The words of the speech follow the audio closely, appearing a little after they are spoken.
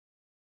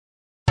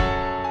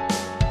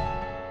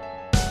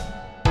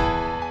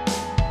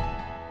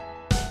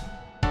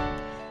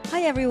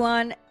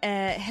everyone.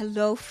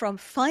 Hello from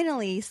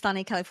finally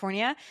sunny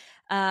California.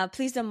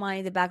 Please don't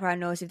mind the background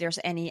noise if there's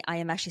any. I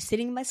am actually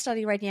sitting in my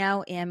study right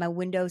now and my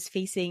window is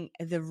facing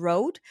the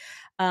road.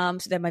 So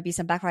there might be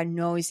some background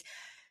noise.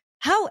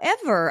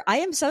 However, I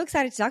am so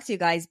excited to talk to you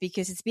guys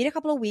because it's been a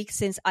couple of weeks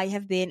since I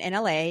have been in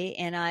LA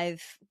and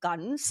I've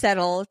gotten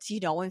settled,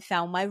 and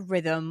found my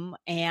rhythm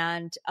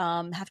and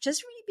have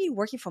just really been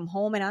working from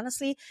home. And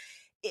honestly,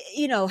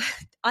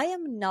 I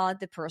am not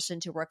the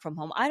person to work from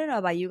home. I don't know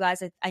about you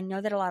guys. I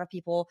know that a lot of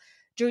people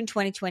during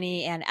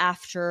 2020 and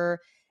after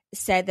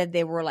said that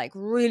they were like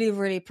really,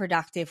 really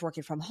productive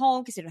working from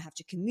home because you don't have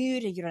to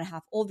commute and you don't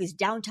have all this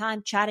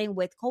downtime chatting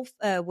with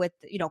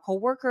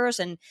coworkers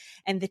and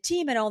the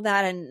team and all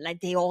that. And like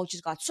they all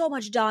just got so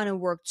much done and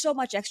worked so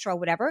much extra,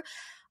 whatever.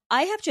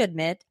 I have to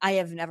admit, I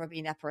have never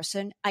been that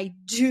person. I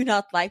do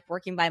not like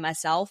working by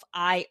myself.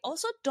 I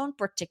also don't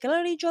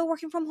particularly enjoy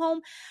working from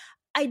home.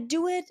 I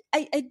do it.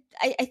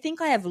 I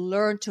think I have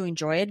learned to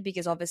enjoy it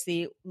because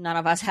obviously none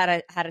of us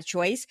had a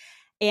choice.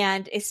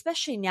 And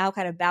especially now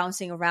kind of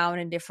bouncing around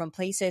in different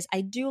places,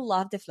 I do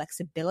love the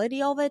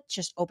flexibility of it,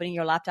 just opening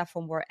your laptop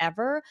from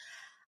wherever.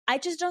 I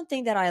just don't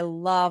think that I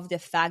love the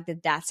fact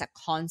that that's a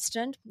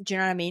constant. Do you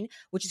know what I mean?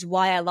 Which is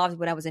why I loved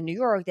when I was in New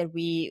York that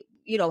we,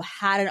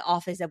 had an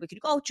office that we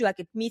could go to. I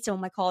could meet some of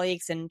my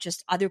colleagues and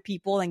just other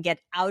people and get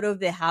out of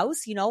the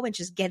house, and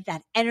just get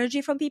that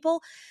energy from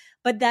people.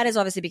 But that is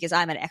obviously because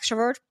I'm an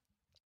extrovert.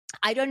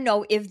 I don't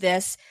know if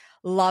this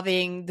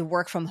loving the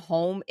work from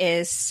home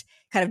is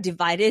kind of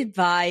divided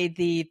by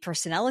the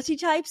personality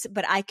types,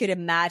 but I could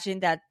imagine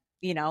that,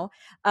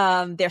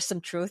 there's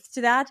some truth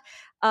to that.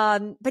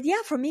 But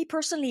yeah, for me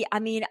personally, I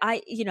mean,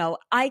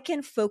 I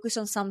can focus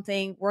on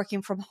something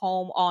working from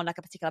home on like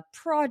a particular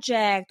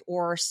project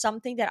or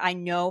something that I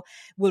know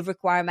will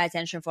require my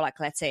attention for like,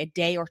 let's say a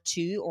day or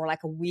two or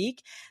like a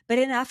week. But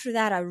then after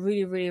that, I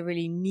really, really,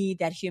 really need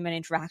that human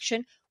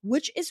interaction,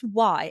 which is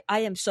why I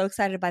am so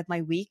excited about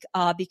my week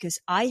because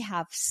I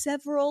have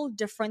several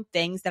different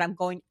things that I'm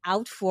going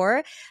out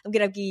for. I'm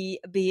going to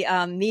be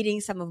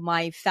meeting some of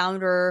my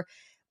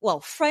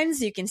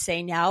friends, you can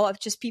say now, of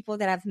just people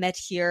that I've met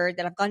here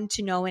that I've gotten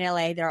to know in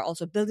LA that are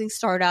also building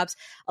startups.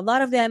 A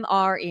lot of them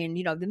are in,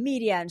 the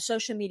media and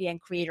social media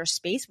and creator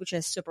space, which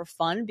is super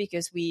fun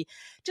because we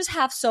just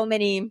have so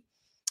many,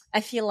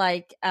 I feel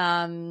like,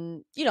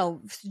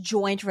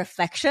 joint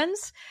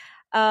reflections.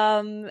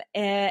 And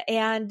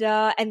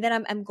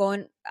then I'm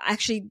going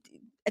actually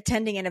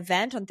attending an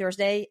event on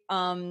Thursday,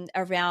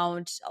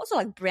 around also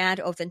like brand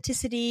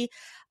authenticity.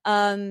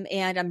 And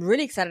I'm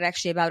really excited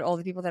actually about all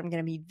the people that I'm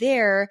going to meet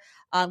there.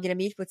 I'm going to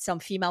meet with some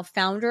female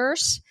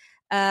founders,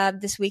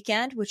 this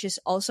weekend, which is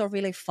also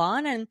really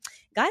fun. And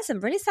guys, I'm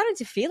really starting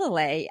to feel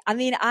LA. I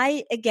mean,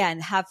 I, again,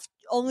 have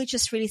only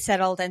just really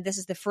settled. And this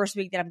is the first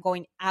week that I'm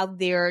going out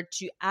there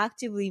to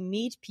actively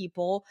meet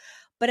people.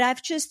 But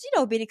I've just,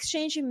 been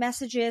exchanging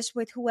messages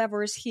with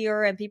whoever is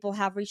here and people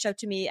have reached out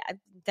to me.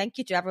 Thank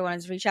you to everyone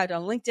who's reached out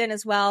on LinkedIn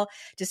as well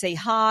to say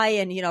hi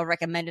and,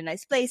 recommend a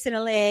nice place in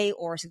LA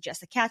or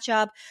suggest a catch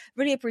up.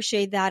 Really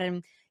appreciate that.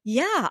 And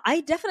yeah,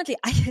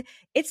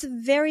 it's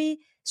very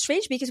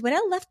strange because when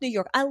I left New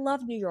York, I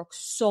loved New York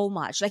so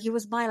much. Like it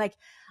was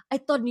I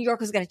thought New York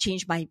was going to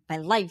change my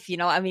life.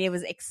 I mean, it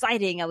was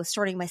exciting. I was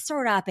starting my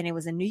startup and it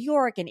was in New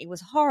York and it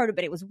was hard,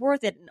 but it was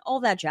worth it and all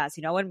that jazz,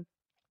 and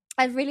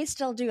I really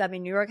still do. I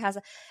mean, New York has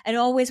and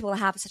always will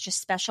have such a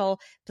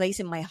special place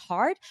in my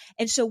heart.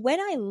 And so when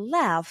I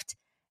left,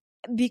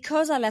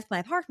 because I left my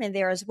apartment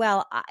there as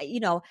well, I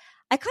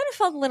kind of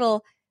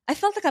felt I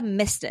felt like I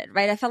missed it,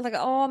 right? I felt like,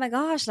 oh my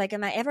gosh, like,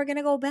 am I ever going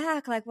to go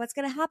back? Like, what's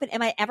going to happen?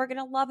 Am I ever going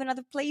to love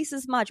another place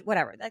as much?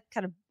 Whatever, that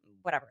kind of,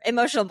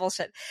 emotional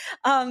bullshit.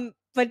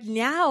 But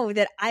now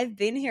that I've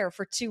been here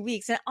for 2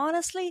 weeks and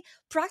honestly,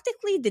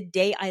 practically the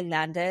day I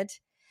landed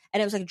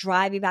and it was like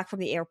driving back from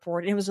the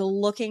airport and it was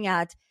looking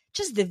at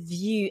just the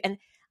view and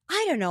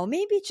I don't know,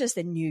 maybe just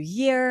a new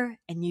year,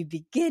 a new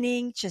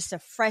beginning, just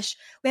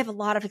we have a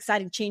lot of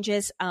exciting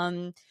changes,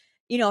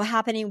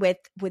 happening with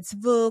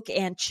Zvuk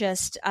and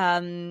just,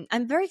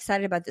 I'm very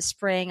excited about the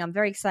spring. I'm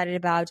very excited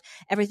about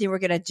everything we're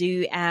going to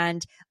do.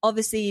 And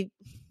obviously,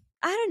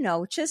 I don't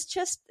know, just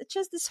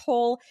this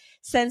whole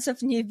sense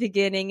of new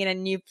beginning in a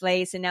new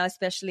place. And now,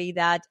 especially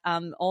that,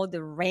 all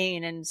the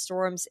rain and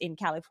storms in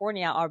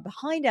California are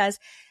behind us.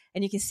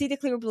 And you can see the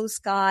clear blue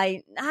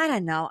sky. I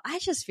don't know. I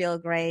just feel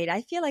great.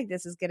 I feel like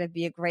this is going to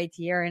be a great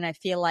year. And I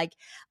feel like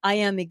I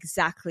am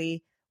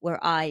exactly where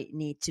I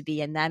need to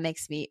be. And that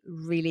makes me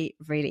really,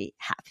 really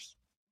happy.